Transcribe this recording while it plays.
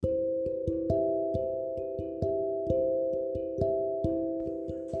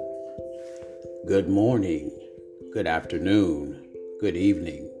Good morning, good afternoon, good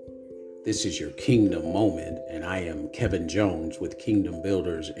evening. This is your Kingdom Moment, and I am Kevin Jones with Kingdom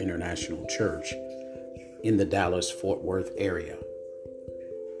Builders International Church in the Dallas-Fort Worth area.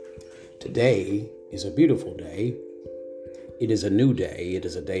 Today is a beautiful day. It is a new day. It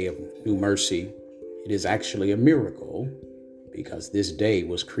is a day of new mercy. It is actually a miracle because this day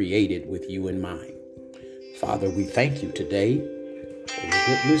was created with you in mind. Father, we thank you today for your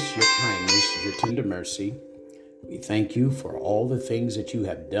goodness, your kindness, your tender mercy. We thank you for all the things that you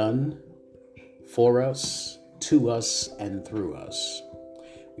have done for us, to us, and through us.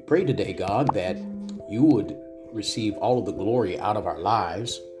 We pray today, God, that you would receive all of the glory out of our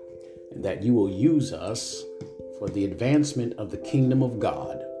lives and that you will use us for the advancement of the kingdom of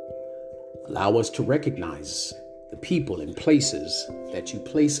God. Allow us to recognize the people and places that you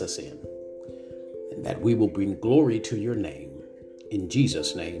place us in, and that we will bring glory to your name. In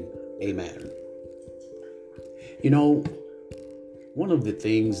Jesus' name, amen. You know, one of the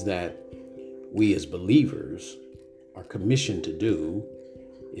things that we as believers are commissioned to do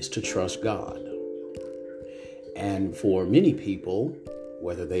is to trust God. And for many people,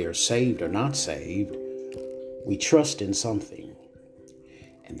 whether they are saved or not saved, we trust in something.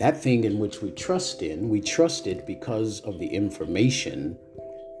 And that thing in which we trust it because of the information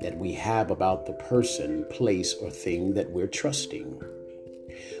that we have about the person, place, or thing that we're trusting.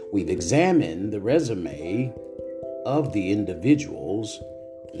 We've examined the resume of the individuals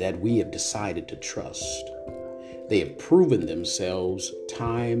that we have decided to trust. They have proven themselves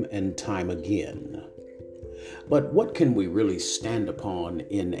time and time again. But what can we really stand upon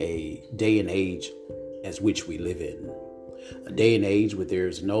in a day and age as which we live in? A day and age where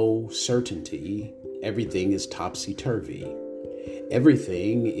there's no certainty, everything is topsy-turvy.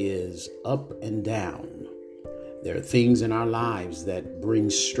 Everything is up and down. There are things in our lives that bring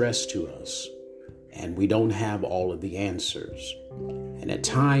stress to us, and we don't have all of the answers. And at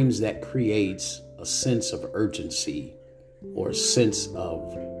times that creates a sense of urgency or a sense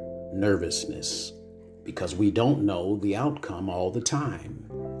of nervousness because we don't know the outcome all the time.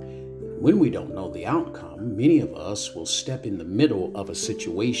 When we don't know the outcome, many of us will step in the middle of a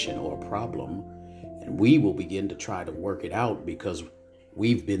situation or a problem, and we will begin to try to work it out because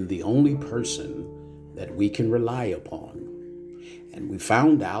we've been the only person that we can rely upon. And we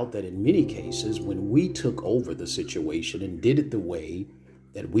found out that in many cases, when we took over the situation and did it the way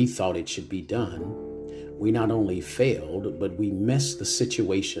that we thought it should be done, we not only failed, but we messed the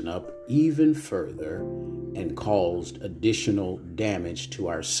situation up even further and caused additional damage to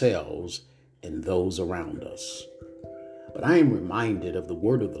ourselves and those around us. But I am reminded of the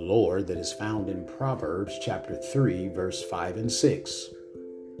word of the Lord that is found in Proverbs chapter 3, verse 5 and 6.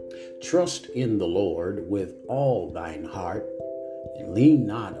 Trust in the Lord with all thine heart, and lean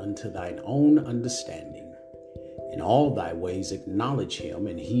not unto thine own understanding. In all thy ways acknowledge him,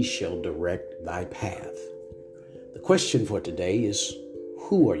 and he shall direct thy path. The question for today is,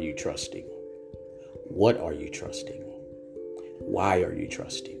 who are you trusting? What are you trusting? Why are you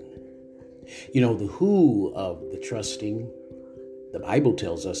trusting? You know, the who of the trusting, the Bible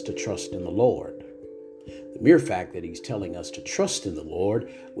tells us to trust in the Lord. The mere fact that he's telling us to trust in the Lord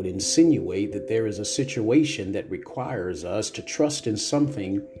would insinuate that there is a situation that requires us to trust in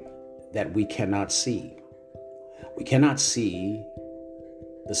something that we cannot see. We cannot see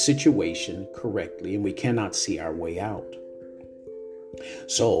the situation correctly, and we cannot see our way out.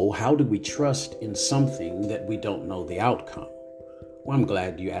 So how do we trust in something that we don't know the outcome? Well, I'm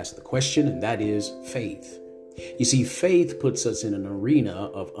glad you asked the question, and that is faith. You see, faith puts us in an arena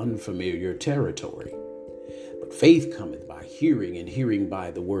of unfamiliar territory. But faith cometh by hearing, and hearing by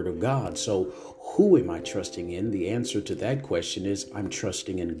the word of God. So who am I trusting in? The answer to that question is I'm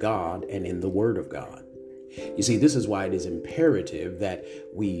trusting in God and in the word of God. You see, this is why it is imperative that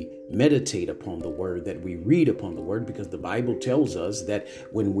we meditate upon the word, that we read upon the word, because the Bible tells us that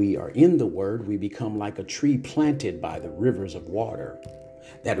when we are in the word, we become like a tree planted by the rivers of water.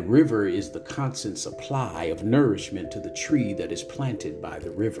 That river is the constant supply of nourishment to the tree that is planted by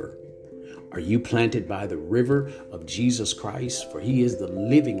the river. Are you planted by the river of Jesus Christ? For he is the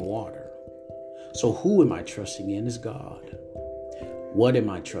living water. So who am I trusting in is God. What am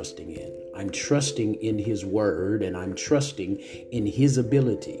I trusting in? I'm trusting in his word, and I'm trusting in his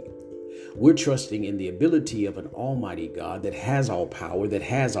ability. We're trusting in the ability of an almighty God that has all power, that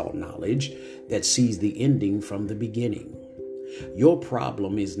has all knowledge, that sees the ending from the beginning. Your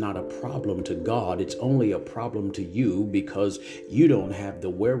problem is not a problem to God. It's only a problem to you because you don't have the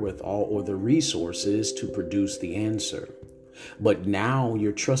wherewithal or the resources to produce the answer. But now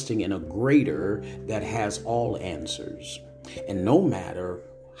you're trusting in a greater that has all answers. And no matter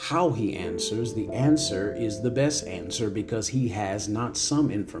how he answers, the answer is the best answer because he has not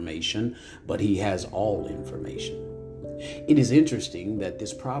some information, but he has all information. It is interesting that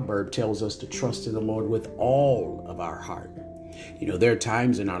this proverb tells us to trust in the Lord with all of our heart. There are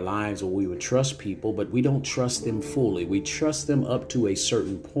times in our lives where we would trust people, but we don't trust them fully. We trust them up to a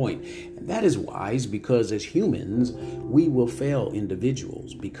certain point. And that is wise because as humans, we will fail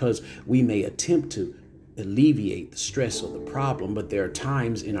individuals because we may attempt to alleviate the stress of the problem, but there are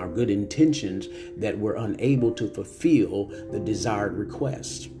times in our good intentions that we're unable to fulfill the desired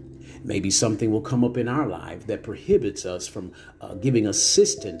request. Maybe something will come up in our life that prohibits us from giving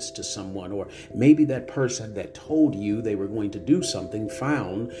assistance to someone, or maybe that person that told you they were going to do something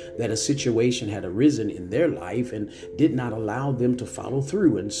found that a situation had arisen in their life and did not allow them to follow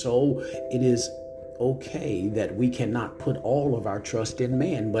through. And so it is okay that we cannot put all of our trust in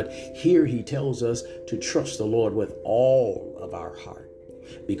man, but here he tells us to trust the Lord with all of our heart.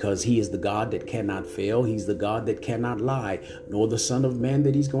 Because he is the God that cannot fail. He's the God that cannot lie, nor the Son of Man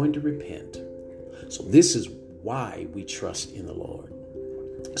that he's going to repent. So this is why we trust in the Lord.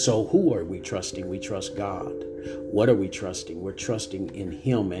 So who are we trusting? We trust God. What are we trusting? We're trusting in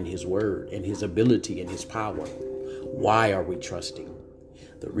him and his word and his ability and his power. Why are we trusting?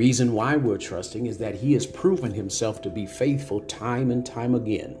 The reason why we're trusting is that he has proven himself to be faithful time and time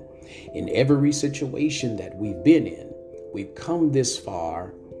again. In every situation that we've been in, we've come this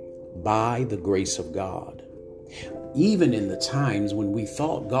far by the grace of God. Even in the times when we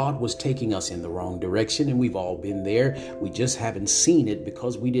thought God was taking us in the wrong direction, and we've all been there, we just haven't seen it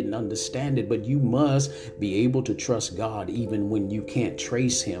because we didn't understand it. But you must be able to trust God even when you can't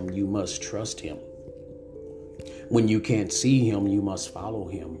trace him. You must trust him. When you can't see him, you must follow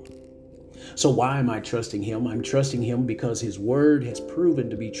him. So why am I trusting him? I'm trusting him because his word has proven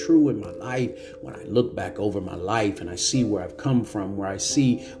to be true in my life. When I look back over my life and I see where I've come from, where I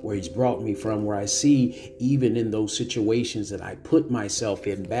see where he's brought me from, where I see even in those situations that I put myself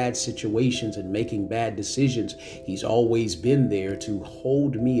in, bad situations and making bad decisions, he's always been there to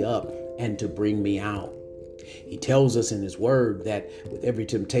hold me up and to bring me out. He tells us in his word that with every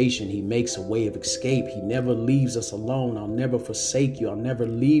temptation, he makes a way of escape. He never leaves us alone. I'll never forsake you. I'll never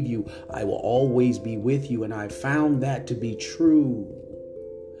leave you. I will always be with you. And I found that to be true.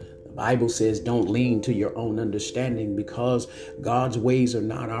 The Bible says, don't lean to your own understanding because God's ways are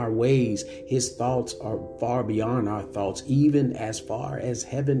not our ways. His thoughts are far beyond our thoughts, even as far as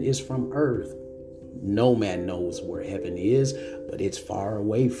heaven is from earth. No man knows where heaven is, but it's far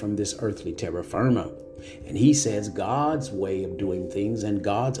away from this earthly terra firma. And he says God's way of doing things and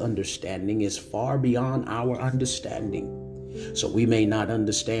God's understanding is far beyond our understanding. So we may not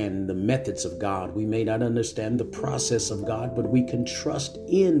understand the methods of God. We may not understand the process of God, but we can trust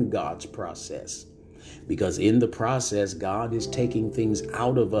in God's process. Because in the process, God is taking things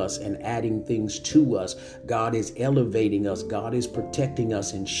out of us and adding things to us. God is elevating us. God is protecting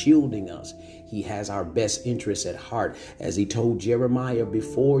us and shielding us. He has our best interests at heart. As he told Jeremiah,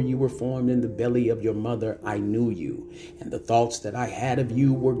 before you were formed in the belly of your mother, I knew you. And the thoughts that I had of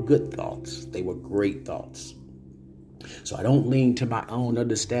you were good thoughts. They were great thoughts. So I don't lean to my own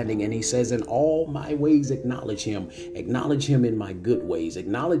understanding. And he says, in all my ways, acknowledge him in my good ways,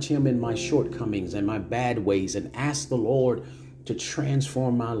 acknowledge him in my shortcomings and my bad ways, and ask the Lord to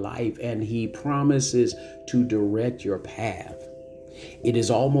transform my life. And he promises to direct your path. It is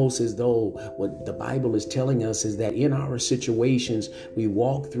almost as though what the Bible is telling us is that in our situations, we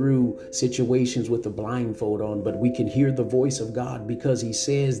walk through situations with a blindfold on, but we can hear the voice of God because he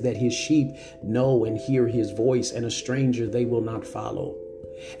says that his sheep know and hear his voice, and a stranger they will not follow.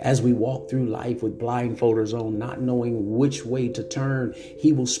 As we walk through life with blindfolders on, not knowing which way to turn,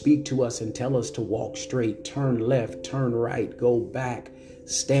 he will speak to us and tell us to walk straight, turn left, turn right, go back,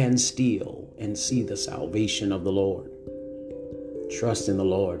 stand still, and see the salvation of the Lord. Trust in the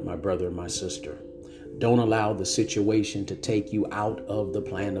Lord, my brother and my sister. Don't allow the situation to take you out of the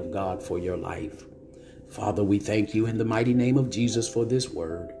plan of God for your life. Father, we thank you in the mighty name of Jesus for this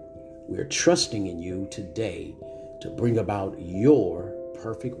word. We're trusting in you today to bring about your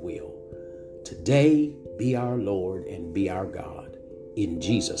perfect will. Today, be our Lord and be our God. In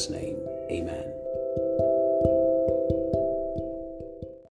Jesus' name, amen.